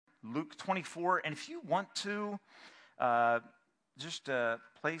Luke 24. And if you want to, just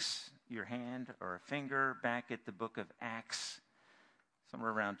place your hand or a finger back at the book of Acts.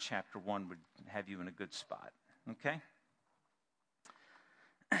 Somewhere around chapter 1 would have you in a good spot. Okay?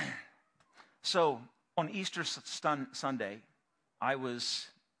 So, on Easter Sunday, I was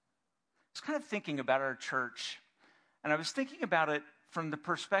kind of thinking about our church, and I was thinking about it from the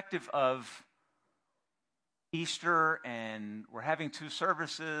perspective of Easter, and we're having 2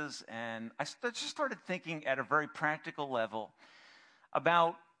 services, and I just started thinking at a very practical level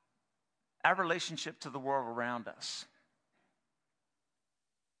about our relationship to the world around us.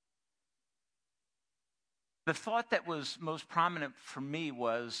 The thought that was most prominent for me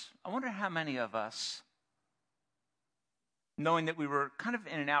was, I wonder how many of us, knowing that we were kind of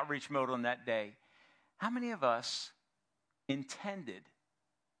in an outreach mode on that day, how many of us intended,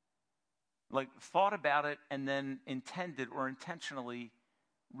 thought about it and then intended or intentionally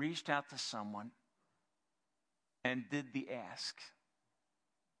reached out to someone and did the ask?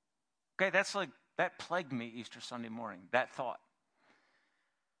 Okay, that plagued me Easter Sunday morning, that thought.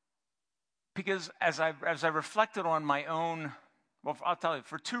 Because as I reflected on my own, well, I'll tell you,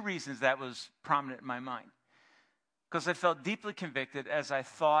 for 2 reasons that was prominent in my mind. Because I felt deeply convicted as I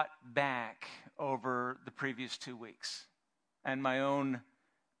thought back over the previous 2 weeks and my own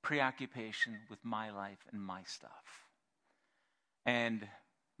preoccupation with my life and my stuff and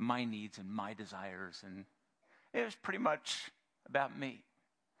my needs and my desires. And it was pretty much about me.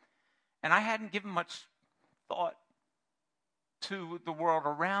 And I hadn't given much thought to the world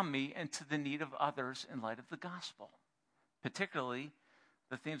around me and to the need of others in light of the gospel, particularly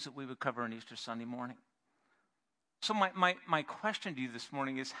the themes that we would cover on Easter Sunday morning. So my question to you this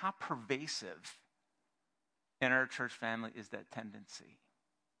morning is, how pervasive in our church family is that tendency?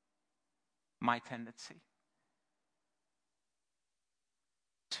 My tendency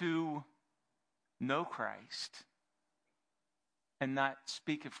to know Christ and not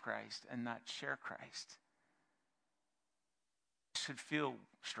speak of Christ and not share Christ should feel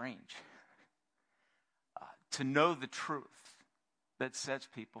strange. To know the truth that sets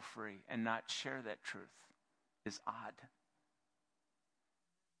people free and not share that truth is odd.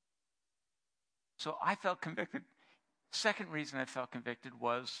 So I felt convicted. Second reason I felt convicted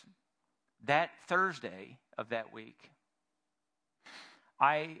was that Thursday of that week,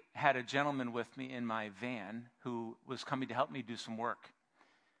 I had a gentleman with me in my van who was coming to help me do some work.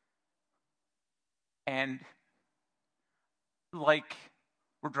 And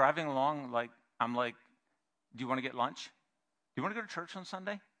we're driving along, I'm like, do you want to get lunch? Do you want to go to church on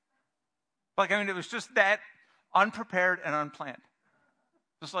Sunday? It was just that unprepared and unplanned.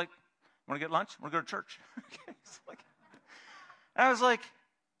 Just like, want to get lunch? Want to go to church? And I was like,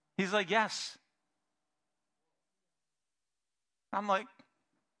 he's like, yes. I'm like,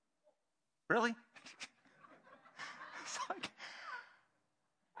 really? It's like,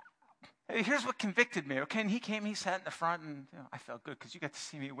 here's what convicted me, okay? And he came, he sat in the front, and I felt good because you got to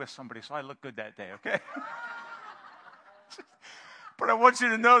see me with somebody, so I looked good that day, okay? But I want you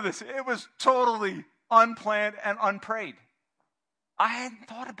to know this. It was totally unplanned and unprayed. I hadn't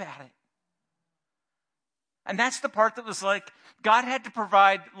thought about it. And that's the part that was like, God had to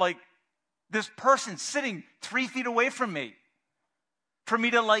provide, this person sitting 3 feet away from me for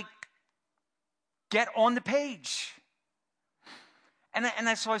me to, get on the page.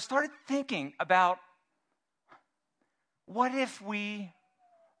 So I started thinking about, what if we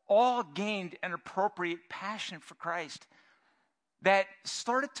all gained an appropriate passion for Christ that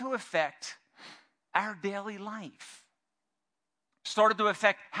started to affect our daily life, started to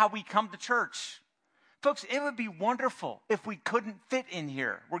affect how we come to church. Folks, it would be wonderful if we couldn't fit in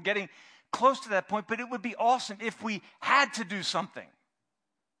here. We're getting close to that point, but it would be awesome if we had to do something.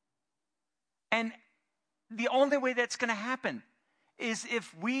 And the only way that's going to happen is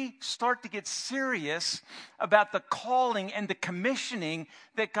if we start to get serious about the calling and the commissioning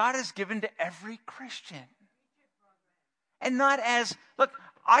that God has given to every Christian. And not as, look,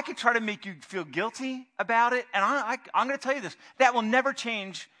 I could try to make you feel guilty about it, and I'm going to tell you this, that will never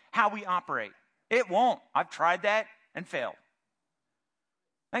change how we operate. It won't. I've tried that and failed.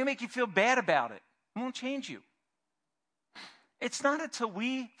 I can make you feel bad about it. It won't change you. It's not until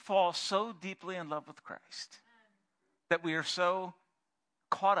we fall so deeply in love with Christ, that we are so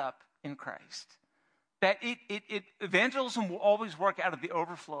caught up in Christ, that evangelism will always work out of the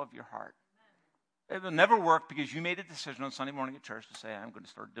overflow of your heart. It will never work because you made a decision on Sunday morning at church to say, I'm going to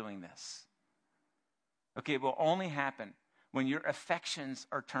start doing this. Okay, it will only happen when your affections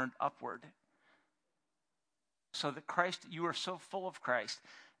are turned upward. So that Christ, you are so full of Christ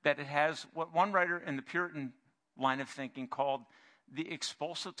that it has what one writer in the Puritan line of thinking called the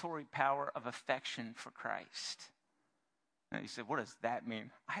expulsatory power of affection for Christ. And you say, what does that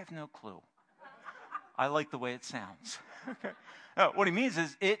mean? I have no clue. I like the way it sounds. Okay. No, what he means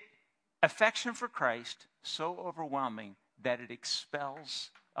is affection for Christ so overwhelming that it expels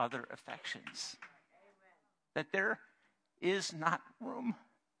other affections. That there is not room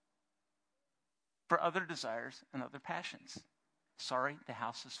for other desires and other passions. Sorry, the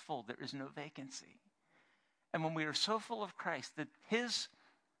house is full. There is no vacancy. And when we are so full of Christ that his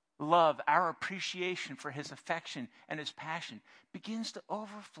love, our appreciation for his affection and his passion begins to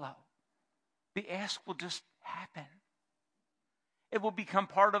overflow, the ask will just happen. It will become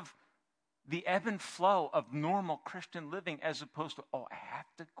part of the ebb and flow of normal Christian living, as opposed to, I have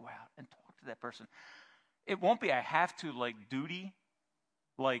to go out and talk to that person. It won't be I have to, like duty,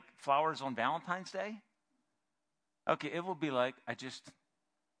 like flowers on Valentine's Day. Okay, it will be like, I just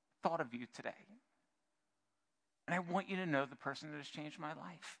thought of you today. And I want you to know the person that has changed my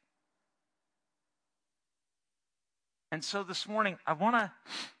life. And so this morning, I want to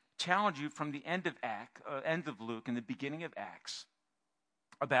challenge you from the end of Luke and the beginning of Acts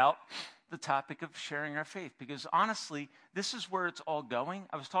about the topic of sharing our faith. Because honestly, this is where it's all going.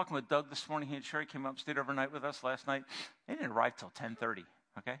 I was talking with Doug this morning. He and Sherry came up, stayed overnight with us last night. They didn't arrive till 10:30,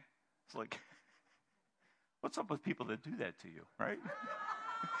 okay? It's like, what's up with people that do that to you, right?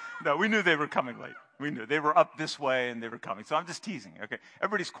 No, we knew they were coming late. We knew. They were up this way and they were coming. So I'm just teasing, okay?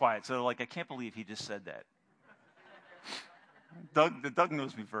 Everybody's quiet. So like, I can't believe he just said that. Doug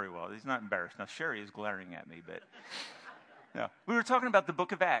knows me very well. He's not embarrassed. Now, Sherry is glaring at me, but no. We were talking about the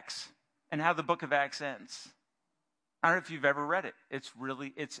book of Acts and how the book of Acts ends. I don't know if you've ever read it.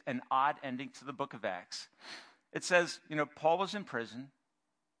 It's an odd ending to the book of Acts. It says, Paul was in prison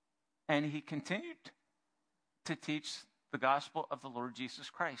and he continued to teach the gospel of the Lord Jesus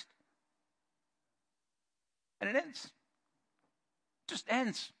Christ. And it ends. It just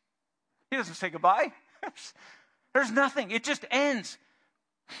ends. He doesn't say goodbye. There's nothing. It just ends.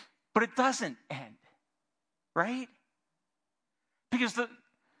 But it doesn't end. Right? Because the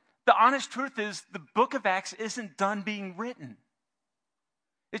honest truth is the book of Acts isn't done being written.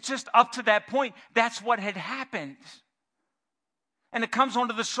 It's just up to that point. That's what had happened. And it comes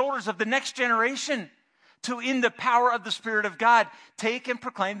onto the shoulders of the next generation to, in the power of the Spirit of God, take and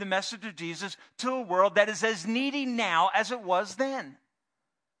proclaim the message of Jesus to a world that is as needy now as it was then.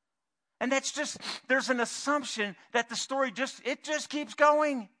 And there's an assumption that the story just keeps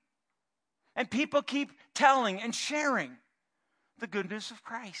going. And people keep telling and sharing the good news of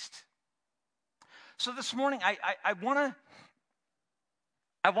Christ. So this morning, I want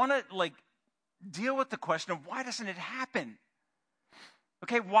to deal with the question of why doesn't it happen?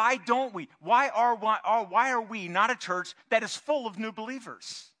 Okay, why don't we? Why are we not a church that is full of new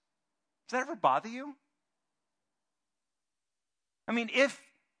believers? Does that ever bother you? I mean, if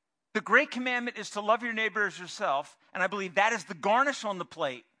the great commandment is to love your neighbor as yourself, and I believe that is the garnish on the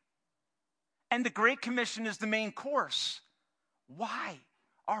plate, and the Great Commission is the main course, why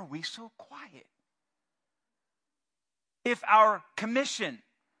are we so quiet? If our commission,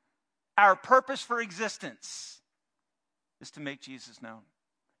 our purpose for existence, is to make Jesus known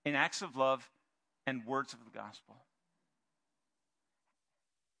in acts of love and words of the gospel.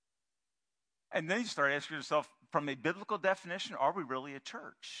 And then you start asking yourself, from a biblical definition, are we really a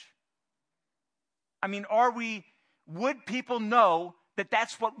church? I mean, would people know that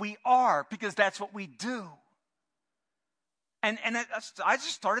that's what we are, because that's what we do? And I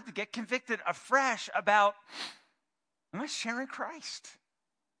just started to get convicted afresh about, am I sharing Christ?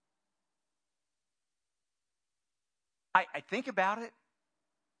 I think about it,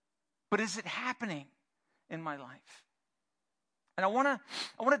 but is it happening in my life? And I want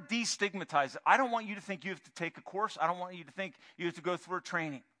to destigmatize it. I don't want you to think you have to take a course. I don't want you to think you have to go through a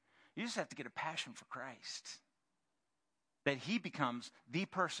training. You just have to get a passion for Christ. That he becomes the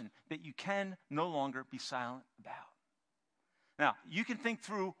person that you can no longer be silent about. Now, you can think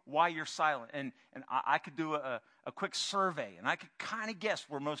through why you're silent, and I could do a quick survey, and I could kind of guess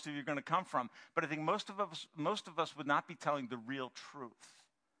where most of you are going to come from, but I think most of us would not be telling the real truth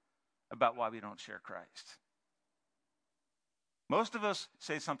about why we don't share Christ. Most of us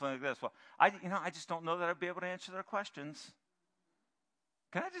say something like this, well, I just don't know that I'd be able to answer their questions.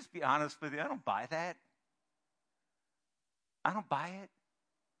 Can I just be honest with you? I don't buy that. I don't buy it,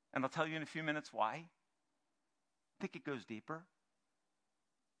 and I'll tell you in a few minutes why. I think it goes deeper.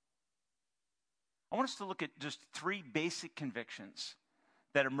 I want us to look at just 3 basic convictions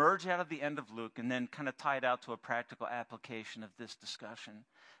that emerge out of the end of Luke and then kind of tie it out to a practical application of this discussion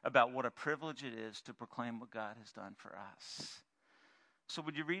about what a privilege it is to proclaim what God has done for us. So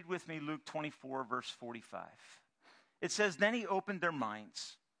would you read with me Luke 24, verse 45? It says, then he opened their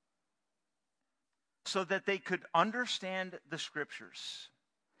minds so that they could understand the scriptures.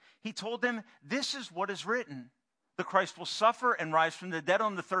 He told them, this is what is written. The Christ will suffer and rise from the dead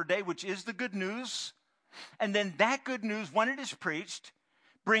on the third day, which is the good news. And then that good news, when it is preached,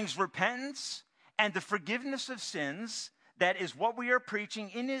 brings repentance and the forgiveness of sins. That is what we are preaching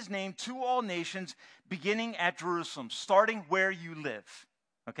in his name to all nations, beginning at Jerusalem, starting where you live.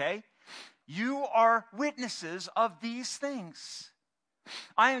 Okay? You are witnesses of these things.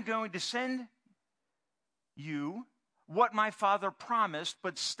 I am going to send you what my Father promised,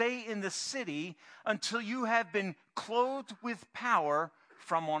 but stay in the city until you have been clothed with power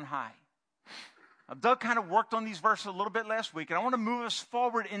from on high. Now, Doug kind of worked on these verses a little bit last week, and I want to move us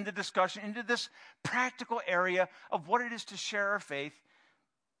forward in the discussion into this practical area of what it is to share our faith,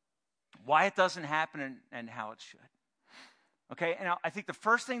 why it doesn't happen, and how it should. Okay, and I think the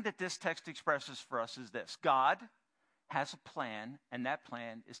first thing that this text expresses for us is this. God has a plan, and that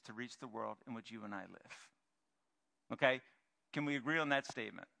plan is to reach the world in which you and I live. Okay, can we agree on that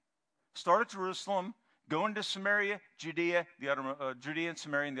statement? Start at Jerusalem, go into Samaria, Judea, Judea and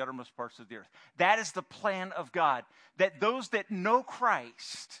Samaria, and the uttermost parts of the earth. That is the plan of God, that those that know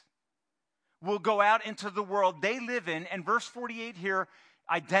Christ will go out into the world they live in, and verse 48 here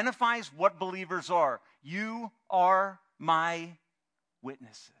identifies what believers are. You are my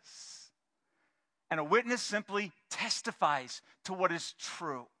witnesses. And a witness simply testifies to what is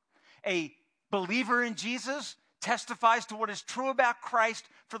true. A believer in Jesus testifies to what is true about Christ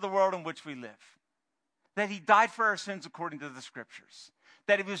for the world in which we live. That he died for our sins according to the scriptures.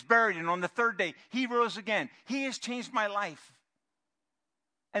 That he was buried, and on the third day he rose again. He has changed my life.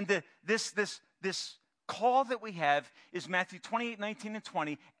 And this call that we have is Matthew 28, 19, and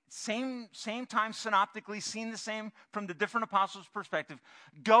 20. Same time synoptically, seen the same from the different apostles' perspective.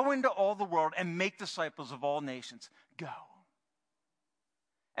 Go into all the world and make disciples of all nations. Go.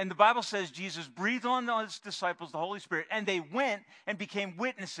 And the Bible says Jesus breathed on his disciples the Holy Spirit, and they went and became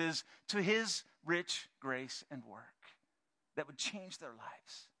witnesses to his rich grace and work that would change their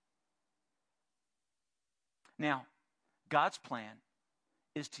lives. Now, God's plan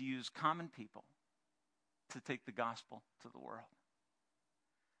is to use common people to take the gospel to the world.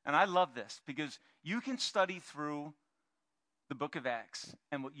 And I love this because you can study through the book of Acts,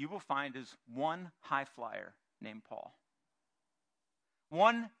 and what you will find is one high flyer named Paul.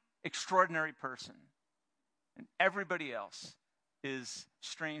 One extraordinary person, and everybody else is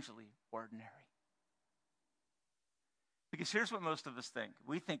strangely ordinary. Because here's what most of us think.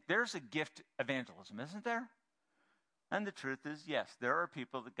 We think there's a gift evangelism, isn't there? And the truth is, yes, there are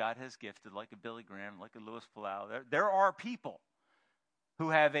people that God has gifted, like a Billy Graham, like a Louis Palau. There are people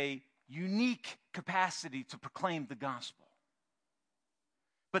who have a unique capacity to proclaim the gospel.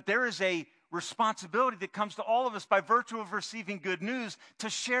 But there is a responsibility that comes to all of us by virtue of receiving good news to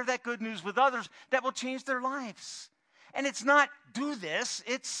share that good news with others that will change their lives. And it's not do this,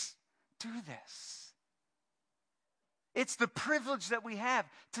 it's do this. It's the privilege that we have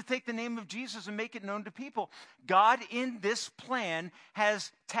to take the name of Jesus and make it known to people. God in this plan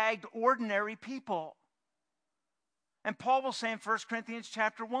has tagged ordinary people. And Paul will say in 1 Corinthians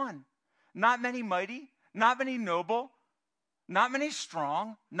chapter 1, not many mighty, not many noble, not many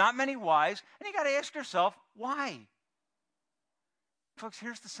strong, not many wise. And you got to ask yourself, why? Folks,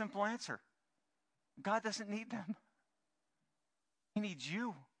 here's the simple answer. God doesn't need them. He needs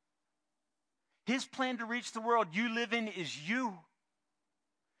you. His plan to reach the world you live in is you.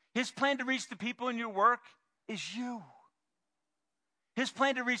 His plan to reach the people in your work is you. His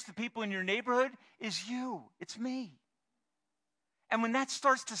plan to reach the people in your neighborhood is you. It's me. And when that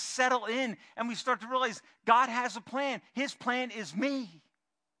starts to settle in and we start to realize God has a plan, his plan is me.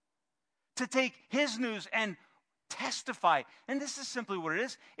 To take his news and testify. And this is simply what it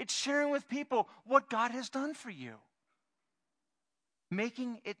is. It's sharing with people what God has done for you.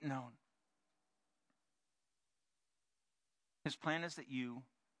 Making it known. His plan is that you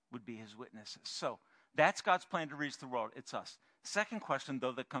would be his witnesses. So that's God's plan to reach the world. It's us. Second question,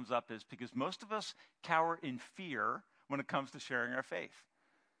 though, that comes up is because most of us cower in fear when it comes to sharing our faith.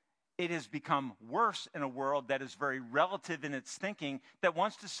 It has become worse in a world that is very relative in its thinking, that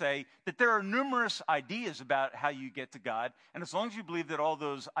wants to say that there are numerous ideas about how you get to God, and as long as you believe that all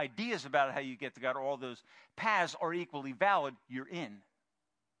those ideas about how you get to God, or all those paths are equally valid, you're in.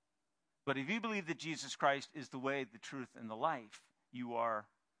 But if you believe that Jesus Christ is the way, the truth, and the life, you are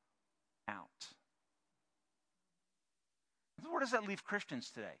out. Where does that leave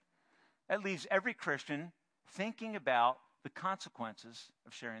Christians today? That leaves every Christian thinking about the consequences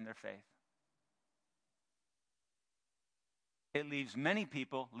of sharing their faith. It leaves many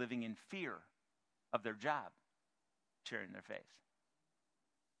people living in fear of their job. sharing their faith.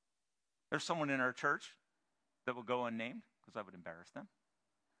 There's someone in our church that will go unnamed because I would embarrass them.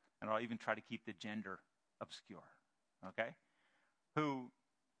 And I'll even try to keep the gender obscure, okay? Who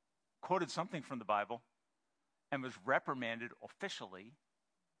quoted something from the Bible and was reprimanded officially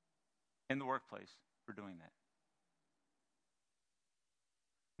in the workplace for doing that.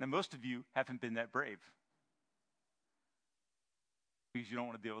 Now, most of you haven't been that brave because you don't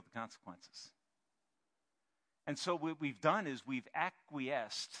want to deal with the consequences. And so what we've done is we've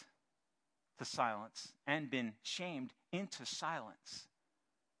acquiesced to silence and been shamed into silence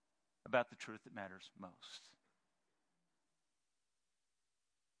about the truth that matters most.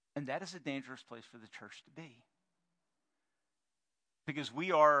 And that is a dangerous place for the church to be. Because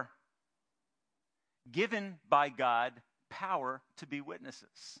we are given by God power to be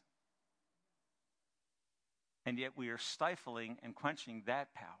witnesses. And yet we are stifling and quenching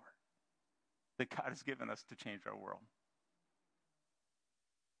that power that God has given us to change our world.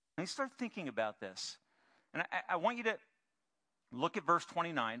 And you start thinking about this. And I want you to look at verse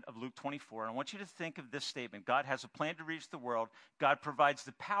 29 of Luke 24. And I want you to think of this statement. God has a plan to reach the world. God provides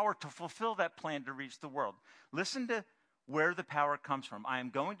the power to fulfill that plan to reach the world. Listen to where the power comes from. I am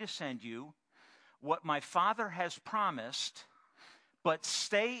going to send you what my Father has promised, but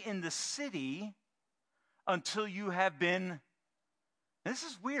stay in the city until you have been, this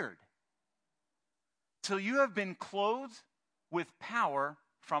is weird, till you have been clothed with power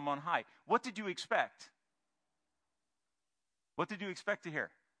from on high. What did you expect? What did you expect to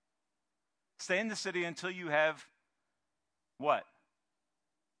hear? Stay in the city until you have what?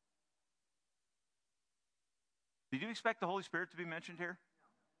 Did you expect the Holy Spirit to be mentioned here?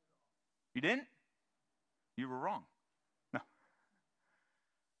 You didn't? You were wrong. No.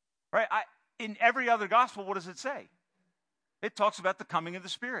 Right? In every other gospel, what does it say? It talks about the coming of the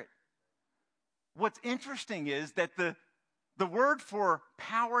Spirit. What's interesting is that the word for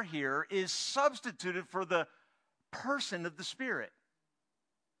power here is substituted for the person of the Spirit.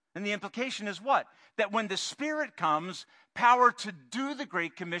 And the implication is what? That when the Spirit comes, power to do the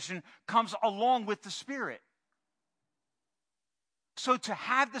Great Commission comes along with the Spirit. So to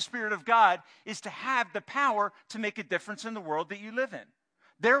have the Spirit of God is to have the power to make a difference in the world that you live in.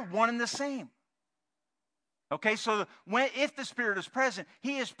 They're one and the same. Okay, so if the Spirit is present,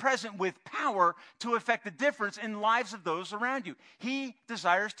 He is present with power to effect a difference in the lives of those around you. He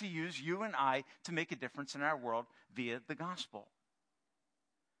desires to use you and I to make a difference in our world via the gospel.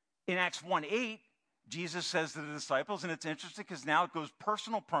 In Acts 1:8, Jesus says to the disciples, and it's interesting because now it goes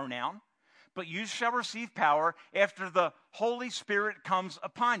personal pronoun, but you shall receive power after the Holy Spirit comes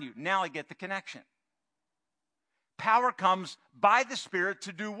upon you. Now I get the connection. Power comes by the Spirit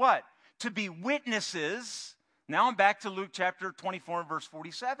to do what? To be witnesses. Now I'm back to Luke chapter 24 and verse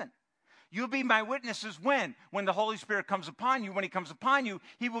 47. You'll be my witnesses when? When the Holy Spirit comes upon you. When He comes upon you,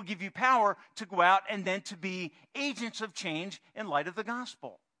 He will give you power to go out and then to be agents of change in light of the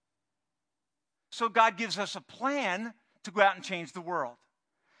gospel. So God gives us a plan to go out and change the world.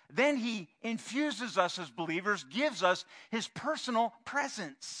 Then He infuses us as believers, gives us His personal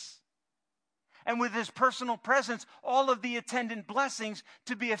presence. And with His personal presence, all of the attendant blessings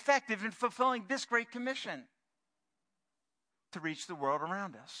to be effective in fulfilling this great commission to reach the world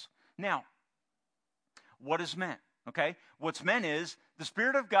around us. Now, what is meant? Okay? What's meant is the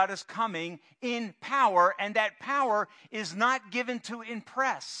Spirit of God is coming in power, and that power is not given to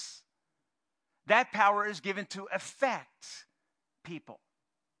impress. That power is given to affect people.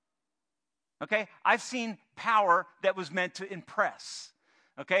 Okay? I've seen power that was meant to impress.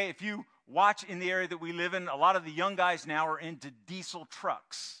 Okay? If you watch in the area that we live in, a lot of the young guys now are into diesel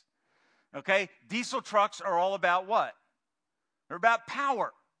trucks. Okay? Diesel trucks are all about what? They're about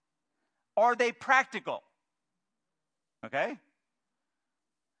power. Are they practical? Okay?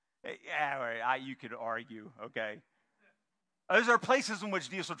 Yeah, you could argue, okay? Those are places in which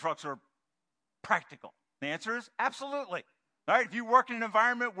diesel trucks are practical. The answer is absolutely. All right, if you work in an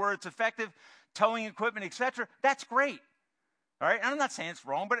environment where it's effective, towing equipment, etc., that's great. All right, and I'm not saying it's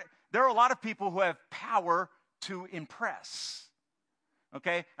wrong, but there are a lot of people who have power to impress.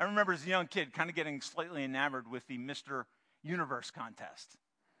 Okay, I remember as a young kid kind of getting slightly enamored with the Mr. Universe contest.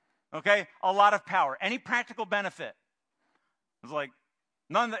 Okay, a lot of power. Any practical benefit? It's like,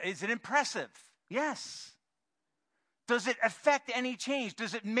 none. Is it impressive? Yes. Does it affect any change?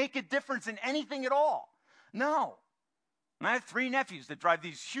 Does it make a difference in anything at all? No. And I have 3 nephews that drive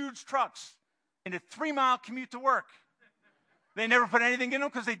these huge trucks in a 3-mile commute to work. They never put anything in them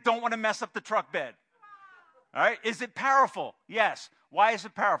because they don't want to mess up the truck bed. All right? Is it powerful? Yes. Why is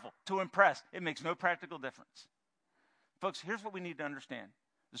it powerful? To impress. It makes no practical difference. Folks, here's what we need to understand.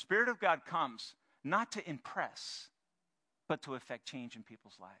 The Spirit of God comes not to impress, but to effect change in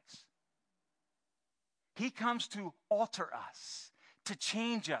people's lives. He comes to alter us, to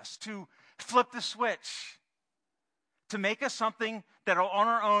change us, to flip the switch, to make us something that on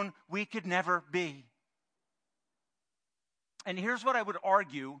our own we could never be. And here's what I would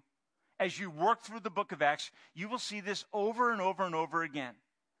argue. As you work through the book of Acts, you will see this over and over and over again.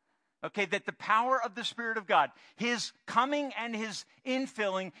 Okay, that the power of the Spirit of God, his coming and his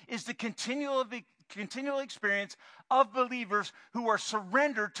infilling, is the continual experience of believers who are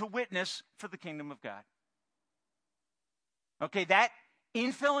surrendered to witness for the kingdom of God. Okay, that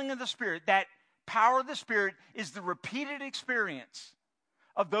infilling of the Spirit, that power of the Spirit, is the repeated experience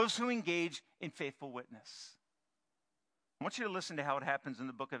of those who engage in faithful witness. I want you to listen to how it happens in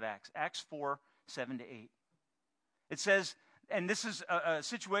the book of Acts. Acts 4, 7 to 8. It says, and this is a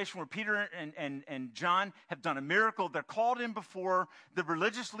situation where Peter and John have done a miracle. They're called in before the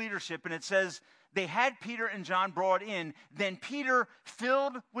religious leadership, and it says they had Peter and John brought in. Then Peter,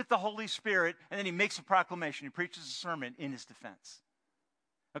 filled with the Holy Spirit, and then he makes a proclamation. He preaches a sermon in his defense.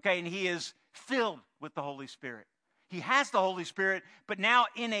 Okay, and he is filled with the Holy Spirit. He has the Holy Spirit, but now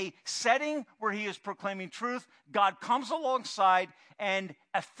in a setting where he is proclaiming truth, God comes alongside and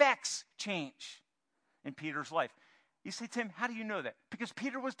affects change in Peter's life. You say, Tim, how do you know that? Because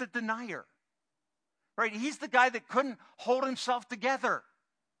Peter was the denier, right? He's the guy that couldn't hold himself together.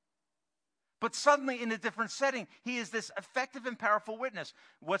 But suddenly, in a different setting, he is this effective and powerful witness.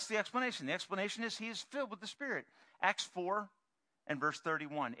 What's the explanation? The explanation is he is filled with the Spirit. Acts 4 and verse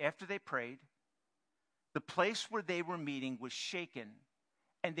 31. After they prayed, the place where they were meeting was shaken,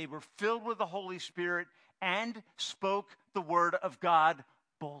 and they were filled with the Holy Spirit and spoke the word of God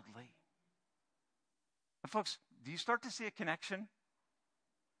boldly. And folks, do you start to see a connection?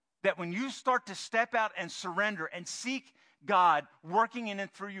 That when you start to step out and surrender and seek God working in and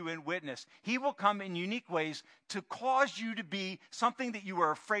through you in witness, he will come in unique ways to cause you to be something that you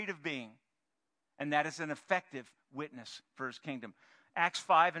are afraid of being. And that is an effective witness for his kingdom. Acts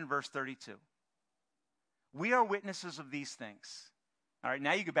 5 and verse 32. We are witnesses of these things. All right,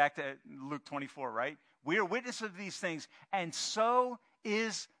 now you go back to Luke 24, right? We are witnesses of these things, and so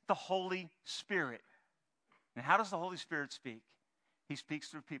is the Holy Spirit. And how does the Holy Spirit speak? He speaks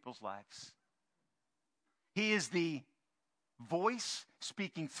through people's lives. He is the voice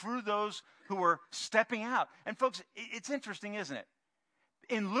speaking through those who are stepping out. And folks, it's interesting, isn't it?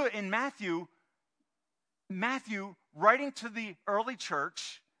 In Matthew, writing to the early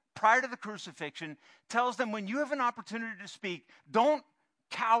church prior to the crucifixion, tells them when you have an opportunity to speak, don't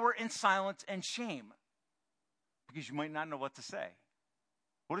cower in silence and shame, because you might not know what to say.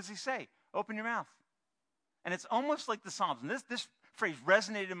 What does he say? Open your mouth. And it's almost like the Psalms. And this phrase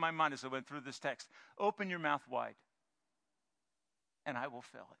resonated in my mind as I went through this text. Open your mouth wide, and I will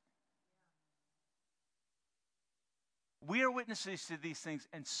fill it. We are witnesses to these things,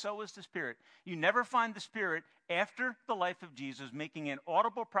 and so is the Spirit. You never find the Spirit after the life of Jesus making an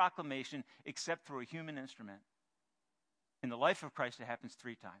audible proclamation except through a human instrument. In the life of Christ, it happens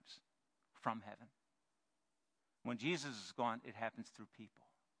 3 times from heaven. When Jesus is gone, it happens through people.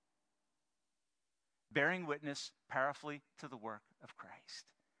 Bearing witness powerfully to the work of Christ.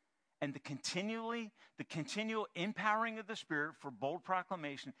 And the continual empowering of the Spirit for bold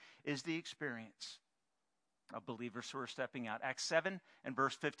proclamation is the experience of believers who are stepping out. Acts 7 and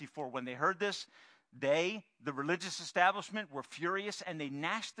verse 54. When they heard this, they, the religious establishment, were furious, and they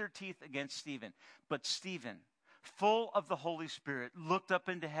gnashed their teeth against Stephen. But Stephen, full of the Holy Spirit, looked up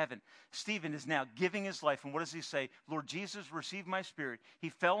into heaven. Stephen is now giving his life. And what does he say? Lord Jesus, receive my spirit. He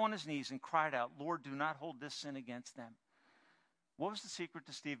fell on his knees and cried out, Lord, do not hold this sin against them. What was the secret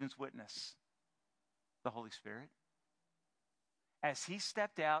to Stephen's witness? The Holy Spirit. As he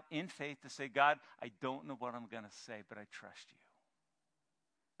stepped out in faith to say, God, I don't know what I'm going to say, but I trust you.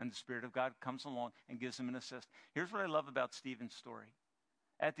 And the Spirit of God comes along and gives him an assist. Here's what I love about Stephen's story.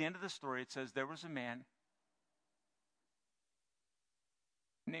 At the end of the story, it says there was a man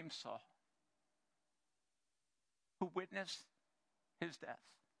named Saul who witnessed his death.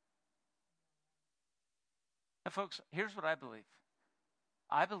 Now, folks, here's what I believe.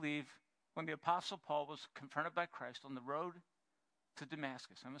 I believe when the Apostle Paul was confronted by Christ on the road to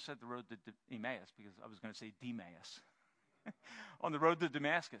Damascus. I almost said the road to Emmaus because I was going to say Demas. On the road to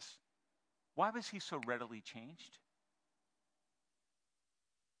Damascus. Why was he so readily changed?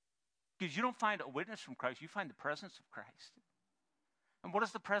 Because you don't find a witness from Christ, you find the presence of Christ. And what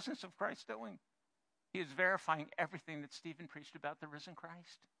is the presence of Christ doing? He is verifying everything that Stephen preached about the risen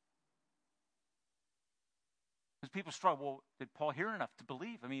Christ. Because people struggle, well, did Paul hear enough to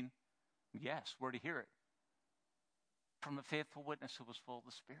believe? I mean, yes, where to hear it? From a faithful witness who was full of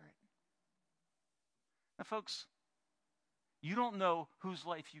the Spirit. Now, folks, You don't know whose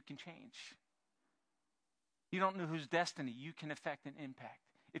life you can change. You don't know whose destiny you can affect and impact.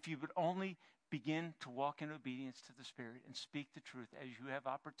 If you would only begin to walk in obedience to the Spirit and speak the truth as you have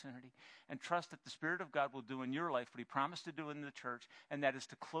opportunity, and trust that the Spirit of God will do in your life what he promised to do in the church, and that is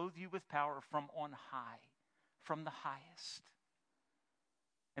to clothe you with power from on high, from the highest,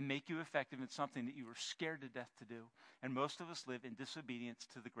 and make you effective in something that you were scared to death to do. And most of us live in disobedience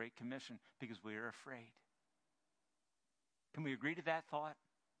to the Great Commission because we are afraid. Can we agree to that thought?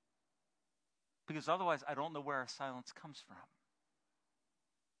 Because otherwise, I don't know where our silence comes from.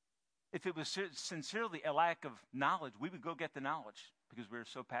 If it was sincerely a lack of knowledge, we would go get the knowledge because we're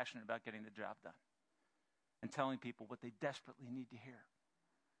so passionate about getting the job done and telling people what they desperately need to hear.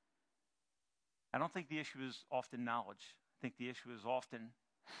 I don't think the issue is often knowledge. I think the issue is often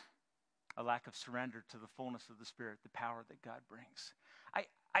a lack of surrender to the fullness of the Spirit, the power that God brings.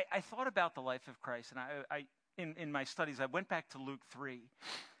 I thought about the life of Christ, and in my studies, I went back to Luke 3,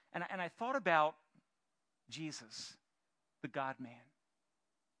 and I thought about Jesus, the God-man.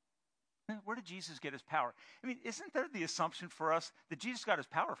 Where did Jesus get his power? I mean, isn't there the assumption for us that Jesus got his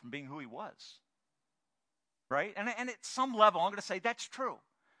power from being who he was? Right? And at some level, I'm going to say that's true.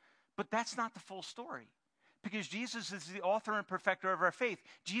 But that's not the full story. Because Jesus is the author and perfecter of our faith.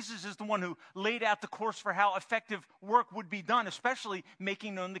 Jesus is the one who laid out the course for how effective work would be done, especially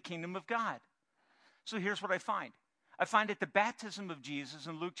making known the kingdom of God. So here's what I find. I find at the baptism of Jesus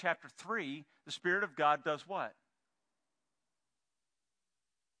in Luke chapter 3, the Spirit of God does what?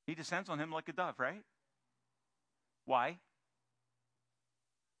 He descends on him like a dove, right? Why?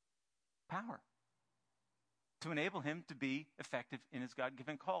 Power. To enable him to be effective in his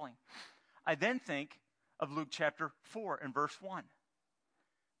God-given calling. I then think of Luke chapter 4 and verse 1.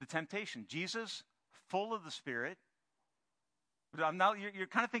 The temptation. Jesus, full of the Spirit. You're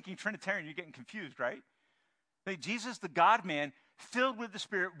kind of thinking Trinitarian. You're getting confused, right? Jesus, the God-man, filled with the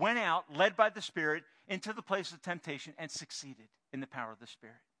Spirit, went out, led by the Spirit, into the place of temptation and succeeded in the power of the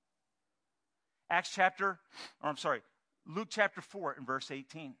Spirit. Luke chapter 4 and verse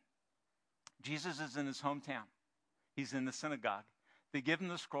 18. Jesus is in his hometown. He's in the synagogue. They give him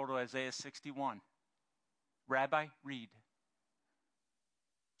the scroll to Isaiah 61. Rabbi, read.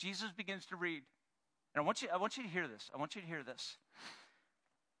 Jesus begins to read. And I want you to hear this. I want you to hear this.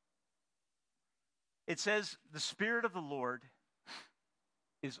 It says, the Spirit of the Lord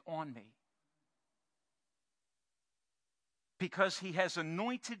is on me, because he has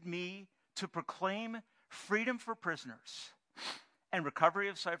anointed me to proclaim freedom for prisoners and recovery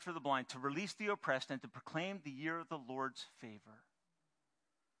of sight for the blind, to release the oppressed, and to proclaim the year of the Lord's favor.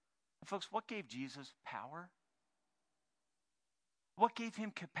 And folks, what gave Jesus power? What gave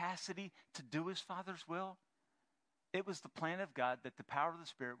him capacity to do his Father's will? It was the plan of God that the power of the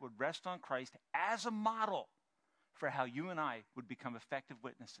Spirit would rest on Christ as a model for how you and I would become effective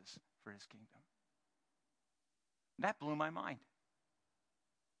witnesses for his kingdom. That blew my mind.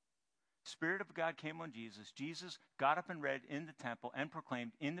 Spirit of God came on Jesus. Jesus got up and read in the temple and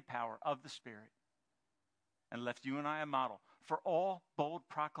proclaimed in the power of the Spirit, and left you and I a model for all bold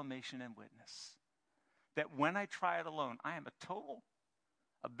proclamation and witness. That when I try it alone, I am a total,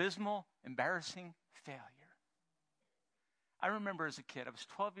 abysmal, embarrassing failure. I remember as a kid, I was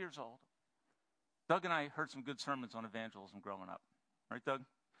 12 years old. Doug and I heard some good sermons on evangelism growing up. Right, Doug?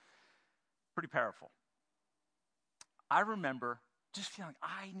 Pretty powerful. I remember just feeling,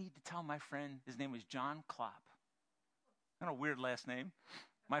 I need to tell my friend, his name was John Klopp. Kind of a weird last name.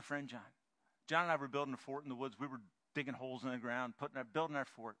 My friend John. John and I were building a fort in the woods. We were digging holes in the ground, building our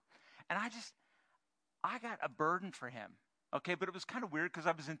fort. And I got a burden for him. Okay, but it was kind of weird because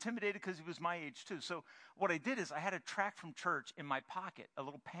I was intimidated because he was my age too. So what I did is I had a tract from church in my pocket, a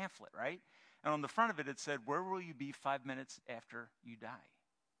little pamphlet, right? And on the front of it, it said, "Where will you be 5 minutes after you die?"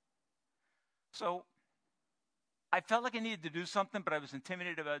 So I felt like I needed to do something, but I was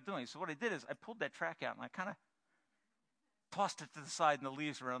intimidated about doing it. So what I did is I pulled that tract out and I kind of tossed it to the side, and the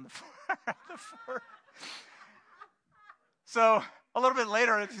leaves were on the floor. So a little bit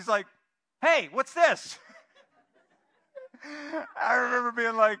later, she's like, "Hey, what's this?" I remember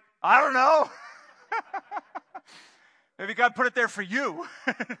being like, "I don't know. Maybe God put it there for you."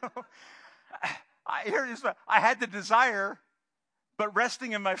 I had the desire, but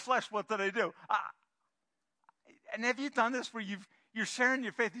resting in my flesh, what did I do? And have you done this where you're sharing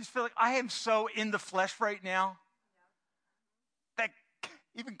your faith? You feel like, I am so in the flesh right now that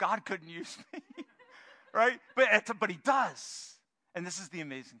even God couldn't use me, right? But he does. And this is the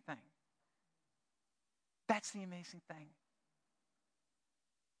amazing thing. That's the amazing thing.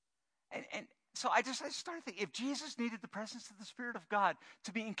 And So I started thinking, if Jesus needed the presence of the Spirit of God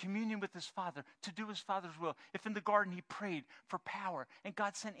to be in communion with his Father, to do his Father's will, if in the garden he prayed for power and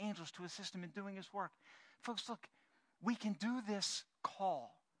God sent angels to assist him in doing his work, folks, look, we can do this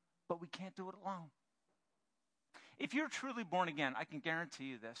call, but we can't do it alone. If you're truly born again, I can guarantee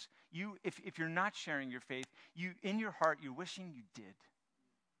you this. If you're not sharing your faith, in your heart, you're wishing you did.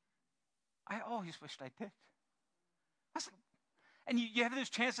 I always wished I did. And you have this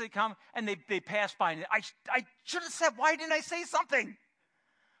chance they come and they pass by. And I should have said, why didn't I say something?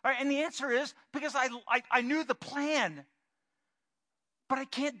 All right, and the answer is because I knew the plan. But I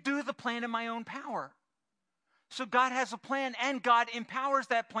can't do the plan in my own power. So God has a plan, and God empowers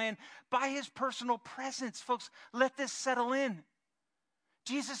that plan by his personal presence. Folks, let this settle in.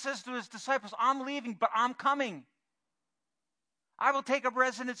 Jesus says to his disciples, I'm leaving, but I'm coming. I will take up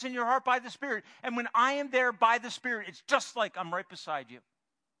residence in your heart by the Spirit. And when I am there by the Spirit, it's just like I'm right beside you.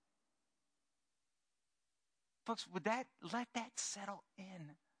 Folks, let that settle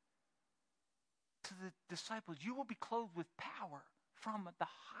in to the disciples. You will be clothed with power from the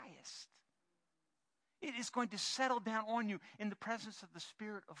highest. It is going to settle down on you in the presence of the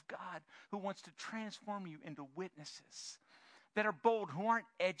Spirit of God, who wants to transform you into witnesses that are bold, who aren't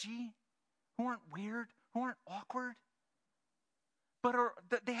edgy, who aren't weird, who aren't awkward, but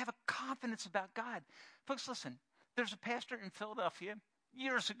they have a confidence about God. Folks, listen, there's a pastor in Philadelphia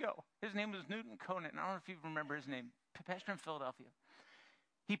years ago. His name was Newton Conan. I don't know if you remember his name. Pastor in Philadelphia.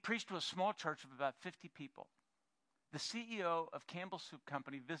 He preached to a small church of about 50 people. The CEO of Campbell's Soup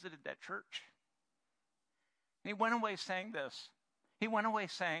Company visited that church. And he went away saying this. He went away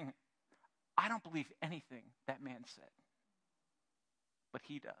saying, I don't believe anything that man said. But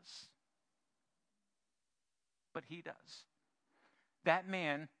he does. But he does. That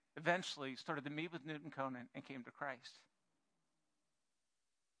man eventually started to meet with Newton Conan and came to Christ.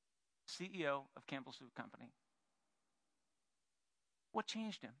 CEO of Campbell's Soup Company. What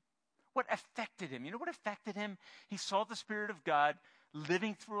changed him? What affected him? You know what affected him? He saw the Spirit of God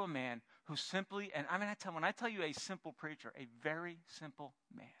living through a man who simply, and when I tell you a simple preacher, a very simple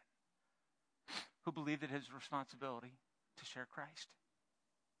man who believed it his responsibility to share Christ.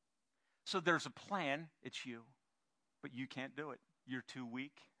 So there's a plan, it's you, but you can't do it. You're too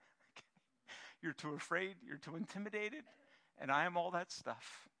weak. You're too afraid. You're too intimidated. And I am all that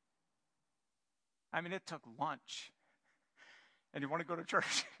stuff. It took lunch. And you want to go to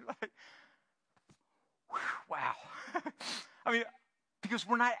church? Like, wow. Because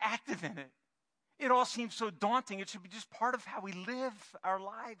we're not active in it. It all seems so daunting. It should be just part of how we live our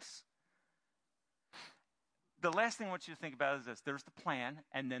lives. The last thing I want you to think about is this. There's the plan,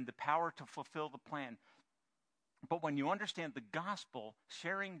 and then the power to fulfill the plan. But when you understand the gospel,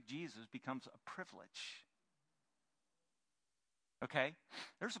 sharing Jesus becomes a privilege. Okay?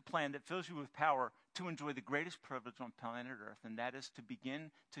 There's a plan that fills you with power to enjoy the greatest privilege on planet Earth, and that is to begin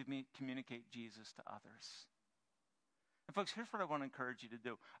to communicate Jesus to others. And folks, here's what I want to encourage you to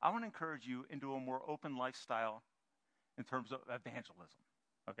do. I want to encourage you into a more open lifestyle in terms of evangelism.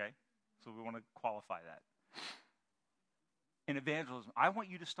 Okay? So we want to qualify that. In evangelism, I want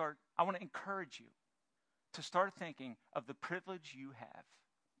to encourage you to start thinking of the privilege you have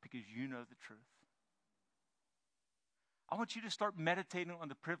because you know the truth. I want you to start meditating on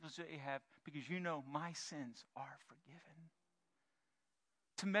the privilege that you have because you know my sins are forgiven.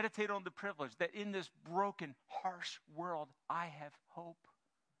 To meditate on the privilege that in this broken, harsh world, I have hope.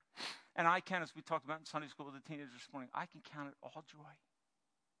 And I can, as we talked about in Sunday school with the teenagers this morning, I can count it all joy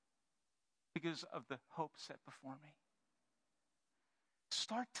because of the hope set before me.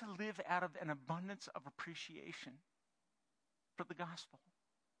 Start to live out of an abundance of appreciation for the gospel.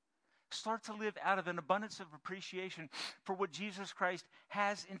 Start to live out of an abundance of appreciation for what Jesus Christ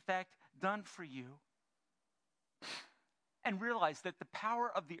has, in fact, done for you. And realize that the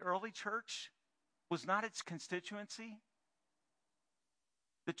power of the early church was not its constituency.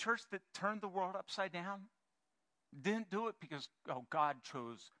 The church that turned the world upside down didn't do it because, God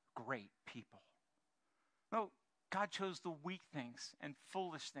chose great people. No, God chose the weak things and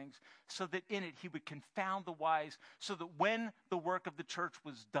foolish things so that in it he would confound the wise, so that when the work of the church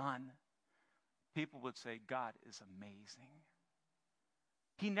was done, people would say, God is amazing.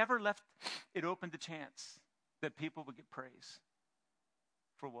 He never left it open to chance that people would get praise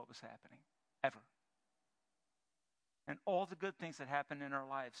for what was happening, ever. And all the good things that happen in our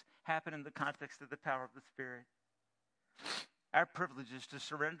lives happen in the context of the power of the Spirit. Our privilege is to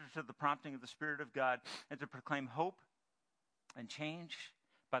surrender to the prompting of the Spirit of God and to proclaim hope and change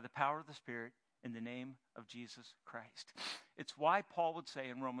by the power of the Spirit in the name of Jesus Christ. It's why Paul would say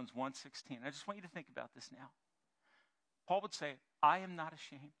in Romans 1:16, I just want you to think about this now. Paul would say, I am not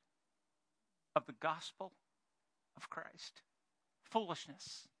ashamed. of the gospel of Christ.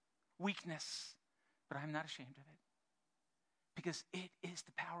 Foolishness, weakness, but I'm not ashamed of it. Because it is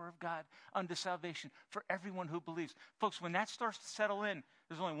the power of God unto salvation for everyone who believes. Folks, when that starts to settle in,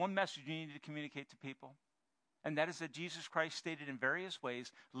 there's only one message you need to communicate to people. And that is that Jesus Christ, stated in various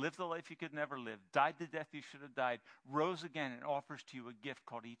ways, lived the life you could never live, died the death you should have died, rose again, and offers to you a gift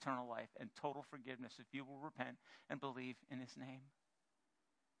called eternal life and total forgiveness if you will repent and believe in his name.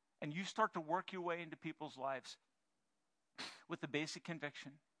 And you start to work your way into people's lives with the basic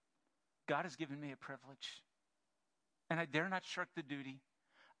conviction, God has given me a privilege, and I dare not shirk the duty.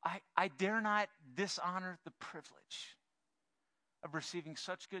 I dare not dishonor the privilege of receiving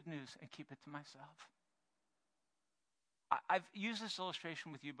such good news and keep it to myself. I've used this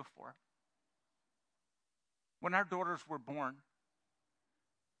illustration with you before. When our daughters were born,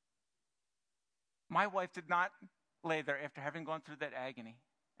 my wife did not lay there after having gone through that agony.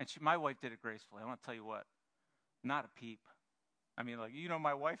 And my wife did it gracefully. I want to tell you what, not a peep. I mean, like, you know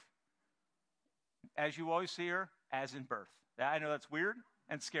my wife? As you always see her, as in birth. I know that's weird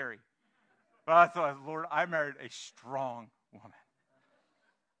and scary. But I thought, Lord, I married a strong woman.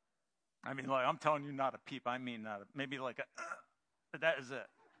 I mean, like, I'm telling you, not a peep. I mean, not a, maybe like a, but that is it.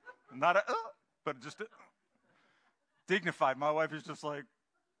 Not a, but just a, dignified. My wife is just like,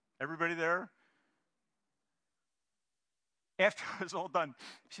 everybody there. After it was all done,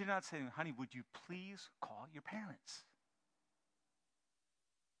 she did not say, honey, would you please call your parents?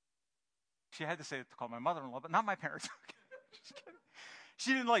 She had to say it to call my mother-in-law, but not my parents. Just kidding.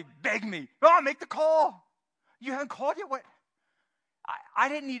 She didn't like beg me. Oh, make the call. You haven't called yet? What? I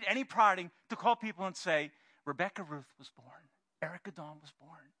didn't need any prodding to call people and say, Rebecca Ruth was born. Erica Dawn was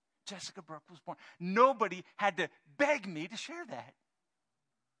born. Jessica Brooke was born. Nobody had to beg me to share that.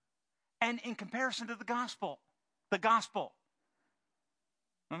 And in comparison to the gospel,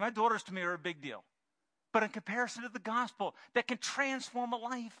 now, my daughters to me are a big deal. But in comparison to the gospel that can transform a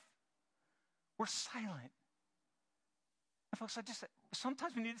life, we're silent. And folks,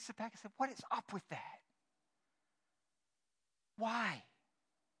 sometimes we need to sit back and say, what is up with that? Why?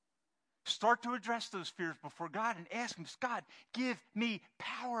 Start to address those fears before God and ask him, God, give me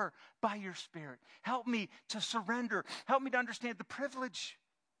power by your Spirit. Help me to surrender. Help me to understand the privilege.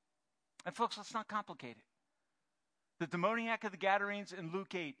 And folks, let's not complicate it. The demoniac of the Gadarenes in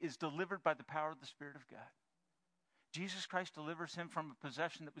Luke 8 is delivered by the power of the Spirit of God. Jesus Christ delivers him from a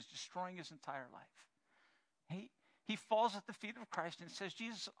possession that was destroying his entire life. He falls at the feet of Christ and says,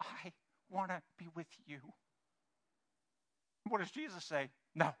 Jesus, I want to be with you. What does Jesus say?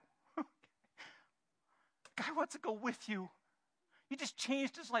 No. God wants to go with you. He just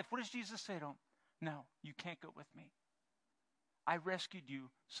changed his life. What does Jesus say to him? No, you can't go with me. I rescued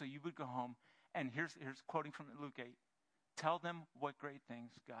you so you would go home. And here's quoting from Luke 8. Tell them what great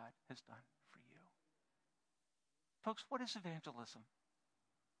things God has done for you. Folks, what is evangelism?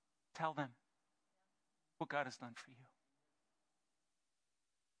 Tell them what God has done for you.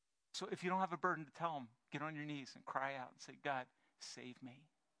 So if you don't have a burden to tell them, get on your knees and cry out and say, God, save me.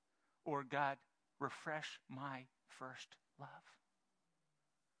 Or God, refresh my first love.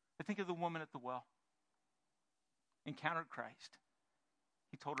 I think of the woman at the well. Encountered Christ.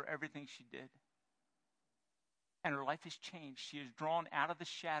 He told her everything she did. And her life has changed. She is drawn out of the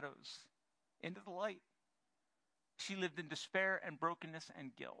shadows into the light. She lived in despair and brokenness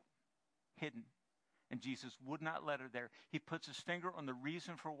and guilt, hidden. And Jesus would not let her there. He puts his finger on the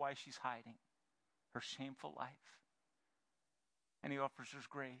reason for why she's hiding, her shameful life. And he offers her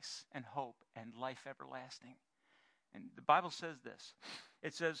grace and hope and life everlasting. And the Bible says this.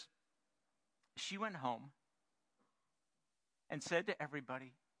 It says, she went home and said to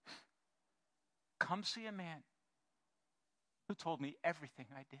everybody, come see a man who told me everything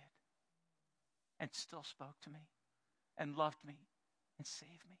I did and still spoke to me and loved me and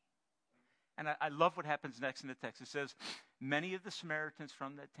saved me. And I love what happens next in the text. It says, many of the Samaritans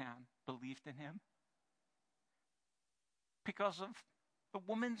from that town believed in him because of the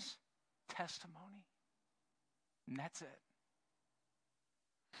woman's testimony. And that's it.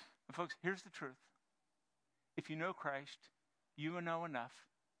 And folks, here's the truth. If you know Christ, you will know enough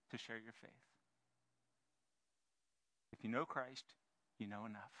to share your faith. If you know Christ, you know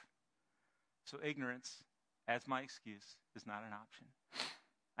enough. So ignorance, as my excuse, is not an option.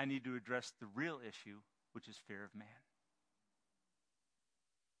 I need to address the real issue, which is fear of man.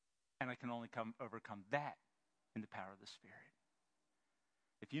 And I can only overcome that in the power of the Spirit.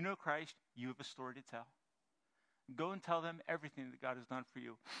 If you know Christ, you have a story to tell. Go and tell them everything that God has done for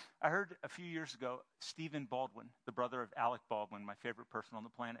you. I heard a few years ago, Stephen Baldwin, the brother of Alec Baldwin, my favorite person on the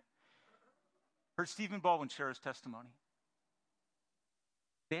planet, heard Stephen Baldwin share his testimony.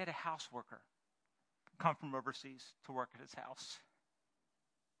 They had a house worker come from overseas to work at his house.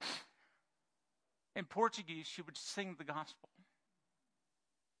 In Portuguese, she would sing the gospel.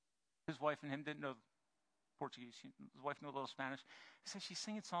 His wife and him didn't know Portuguese. His wife knew a little Spanish. He said she's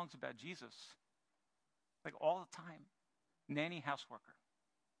singing songs about Jesus, like all the time. Nanny, houseworker,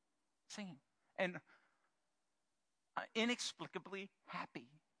 singing. And inexplicably happy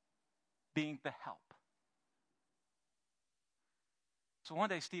being the help. So one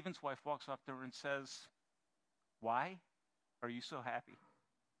day, Stephen's wife walks up to her and says, "Why are you so happy?"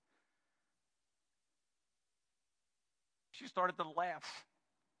 She started to laugh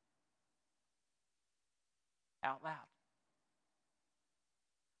out loud.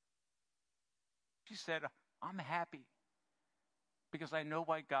 She said, "I'm happy because I know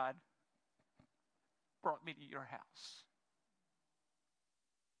why God brought me to your house.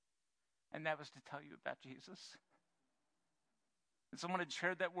 And that was to tell you about Jesus." And someone had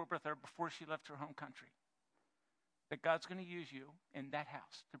shared that word with her before she left her home country. That God's going to use you in that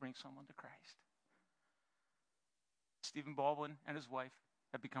house to bring someone to Christ. Stephen Baldwin and his wife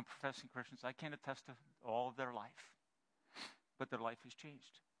have become professing Christians. I can't attest to all of their life, but their life has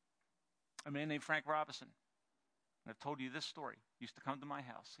changed. A man named Frank Robinson, and I've told you this story, used to come to my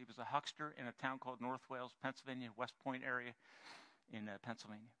house. He was a huckster in a town called North Wales, Pennsylvania, West Point area in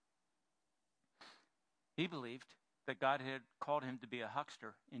Pennsylvania. He believed that God had called him to be a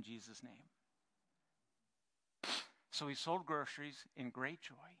huckster in Jesus' name. So he sold groceries in great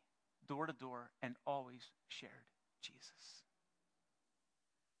joy, door to door, and always shared Jesus.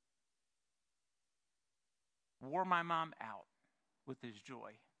 Wore my mom out with his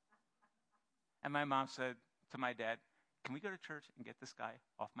joy. And my mom said to my dad, "Can we go to church and get this guy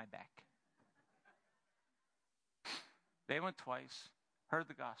off my back?" They went twice, heard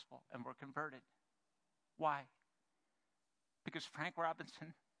the gospel, and were converted. Why? Because Frank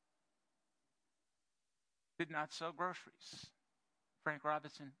Robinson did not sell groceries. Frank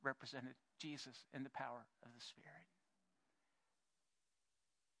Robinson represented Jesus in the power of the Spirit.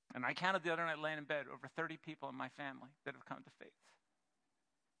 And I counted the other night laying in bed, over 30 people in my family that have come to faith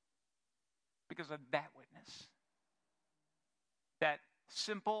because of that witness. That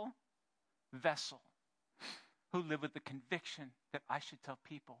simple vessel who lived with the conviction that I should tell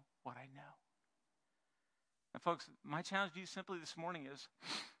people what I know. And folks, my challenge to you simply this morning is,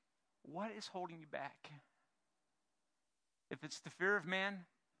 what is holding you back? If it's the fear of man,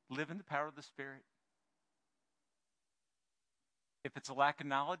 live in the power of the Spirit. If it's a lack of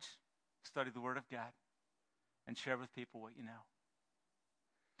knowledge, study the Word of God and share with people what you know.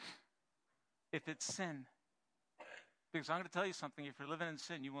 If it's sin, because I'm going to tell you something, if you're living in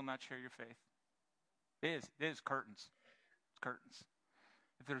sin, you will not share your faith. It is curtains. It's curtains.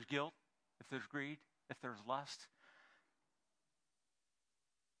 If there's guilt, if there's greed, if there's lust,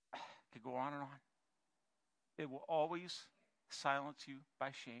 it could go on and on. It will always silence you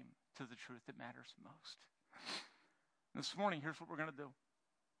by shame to the truth that matters most. And this morning, here's what we're going to do.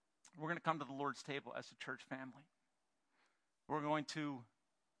 We're going to come to the Lord's table as a church family. We're going to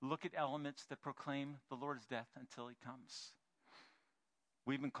look at elements that proclaim the Lord's death until he comes.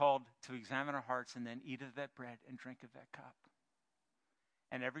 We've been called to examine our hearts and then eat of that bread and drink of that cup.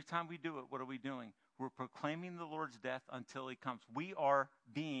 And every time we do it, what are we doing? We're proclaiming the Lord's death until he comes. We are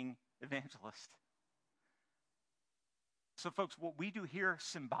being evangelists. So folks, what we do here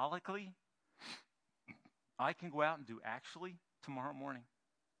symbolically, I can go out and do actually tomorrow morning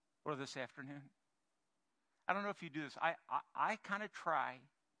or this afternoon. I don't know if you do this. I kind of try,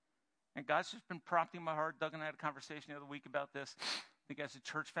 and God's just been prompting my heart. Doug and I had a conversation the other week about this. I think as a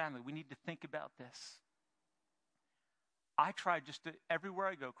church family, we need to think about this. I try just to, everywhere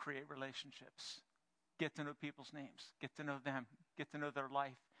I go, create relationships, get to know people's names, get to know them, get to know their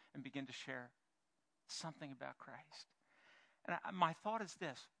life, and begin to share something about Christ. And my thought is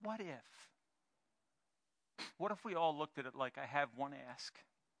this: what if we all looked at it like I have one ask?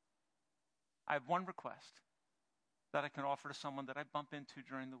 I have one request that I can offer to someone that I bump into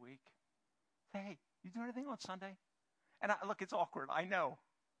during the week. Say, "Hey, you do anything on Sunday?" And look, it's awkward. I know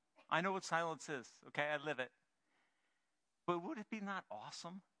what silence is. Okay, I live it. But would it be not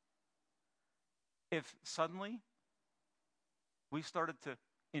awesome if suddenly we started to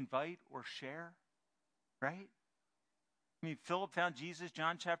invite or share, right? I mean, Philip found Jesus,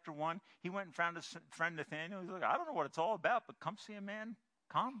 John chapter 1. He went and found his friend Nathanael. He's like, "I don't know what it's all about, but come see a man.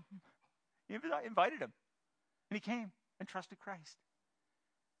 Come." He invited him. And he came and trusted Christ.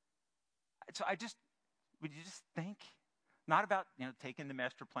 So would you just think, not about, taking the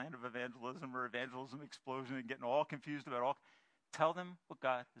master plan of evangelism or evangelism explosion and getting all confused about all. Tell them what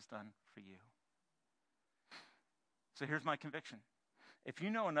God has done for you. So here's my conviction. if you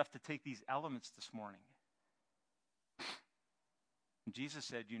know enough to take these elements this morning, Jesus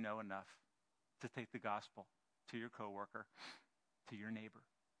said you know enough to take the gospel to your coworker, to your neighbor.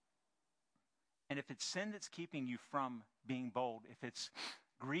 And if it's sin that's keeping you from being bold, if it's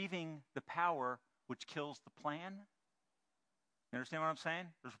grieving the power which kills the plan, you understand what I'm saying?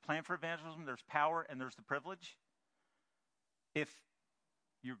 There's a plan for evangelism, there's power, and there's the privilege. If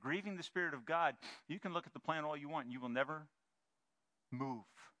you're grieving the Spirit of God, you can look at the plan all you want, and you will never move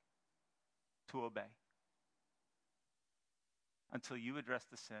to obey until you address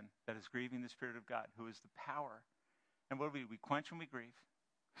the sin that is grieving the Spirit of God, who is the power. And what do? We quench and we grieve.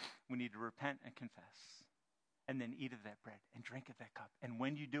 We need to repent and confess, and then eat of that bread and drink of that cup. And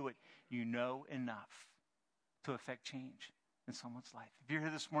when you do it, you know enough to affect change in someone's life. If you're here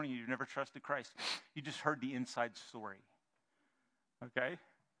this morning and you've never trusted Christ, you just heard the inside story. Okay?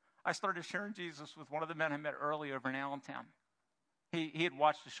 I started sharing Jesus with one of the men I met early over in Allentown. He had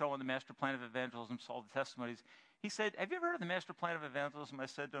watched the show on the Master Plan of Evangelism, saw the testimonies. He said, "Have you ever heard of the Master Plan of Evangelism?" I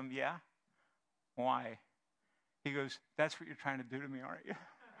said to him, "Yeah." "Why?" He goes, "That's what you're trying to do to me, aren't you?"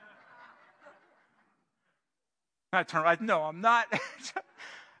 I turned around, "No, I'm not."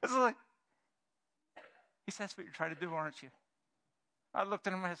 It's like, he said, "That's what you're trying to do, aren't you?" I looked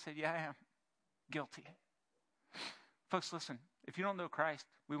at him and I said, "Yeah, I am. Guilty." Folks, listen, if you don't know Christ,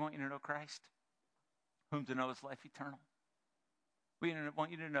 we want you to know Christ, whom to know is life eternal. We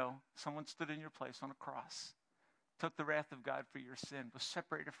want you to know someone stood in your place on a cross, took the wrath of God for your sin, was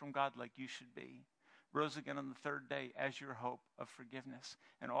separated from God like you should be, rose again on the third day as your hope of forgiveness,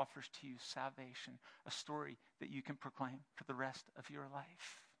 and offers to you salvation, a story that you can proclaim for the rest of your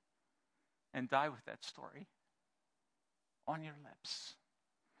life, and die with that story on your lips.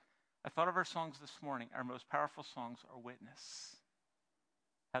 I thought of our songs this morning. Our most powerful songs are Witness,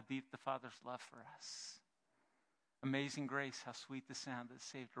 how deep the Father's love for us. Amazing Grace, how sweet the sound that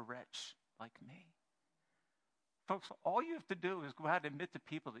saved a wretch like me. Folks, all you have to do is go out and admit to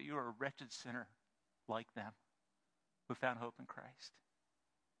people that you are a wretched sinner like them who found hope in Christ.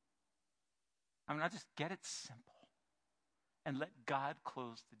 I mean, I just get it simple and let God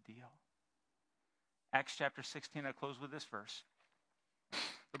close the deal. Acts chapter 16, I close with this verse.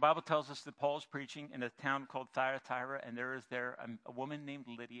 The Bible tells us that Paul's preaching in a town called Thyatira, and there is a woman named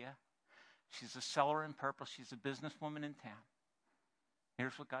Lydia. She's a seller in purple. She's a businesswoman in town.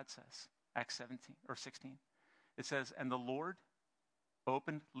 Here's what God says, Acts 17 or 16. It says, "And the Lord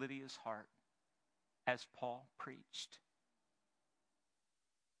opened Lydia's heart as Paul preached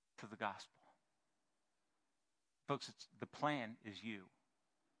to the gospel." Folks, the plan is you.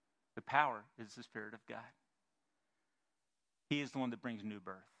 The power is the Spirit of God. He is the one that brings new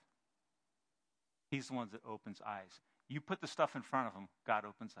birth. He's the one that opens eyes. You put the stuff in front of him, God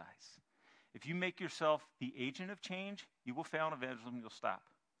opens eyes. If you make yourself the agent of change, you will fail in evangelism, you'll stop.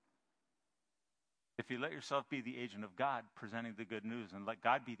 If you let yourself be the agent of God, presenting the good news, and let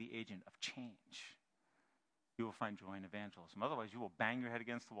God be the agent of change, you will find joy in evangelism. Otherwise, you will bang your head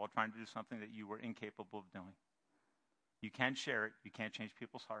against the wall trying to do something that you were incapable of doing. You can share it. You can't change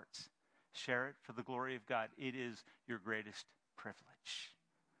people's hearts. Share it for the glory of God. It is your greatest privilege.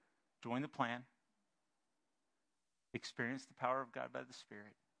 Join the plan. Experience the power of God by the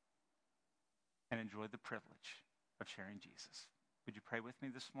Spirit. And enjoy the privilege of sharing Jesus. Would you pray with me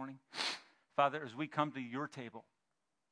this morning? Father, as we come to your table,